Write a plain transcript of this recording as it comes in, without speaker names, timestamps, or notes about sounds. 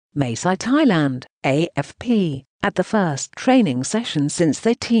Mae Sai, Thailand, AFP. At the first training session since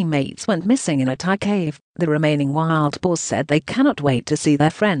their teammates went missing in a Thai cave, the remaining Wild Boars said they cannot wait to see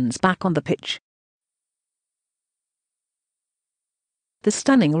their friends back on the pitch. The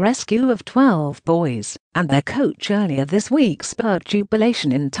stunning rescue of 12 boys and their coach earlier this week spurred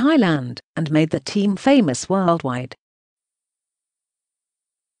jubilation in Thailand and made the team famous worldwide.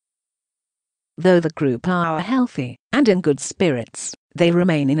 Though the group are healthy and in good spirits, they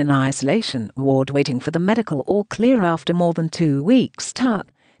remain in an isolation ward waiting for the medical all-clear after more than 2 weeks stuck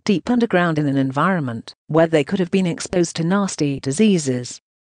deep underground in an environment where they could have been exposed to nasty diseases.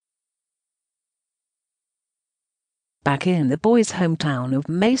 Back in the boys' hometown of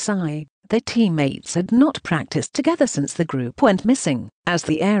Mae Sai, their teammates had not practiced together since the group went missing, as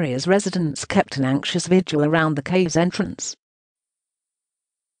the area's residents kept an anxious vigil around the cave's entrance.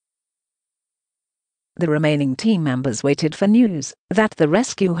 The remaining team members waited for news that the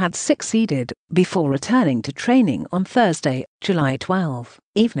rescue had succeeded before returning to training on Thursday, July 12,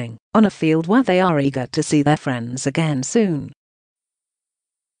 evening, on a field where they are eager to see their friends again soon.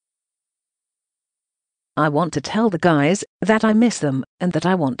 "I want to tell the guys that I miss them and that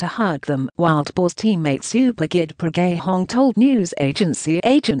I want to hug them," Wild Boars teammate Super Gid Pragay Hong told news agency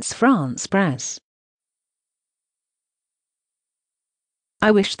Agence France Presse. "I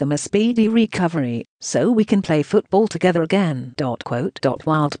wish them a speedy recovery so we can play football together again."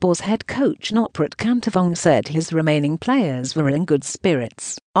 Wild Boars head coach Noprat Kantavong said his remaining players were in good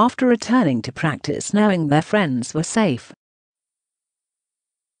spirits after returning to practice knowing their friends were safe.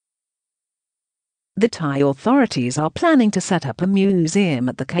 The Thai authorities are planning to set up a museum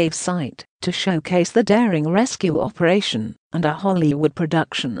at the cave site to showcase the daring rescue operation, and a Hollywood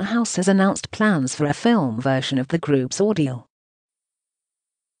production house has announced plans for a film version of the group's ordeal.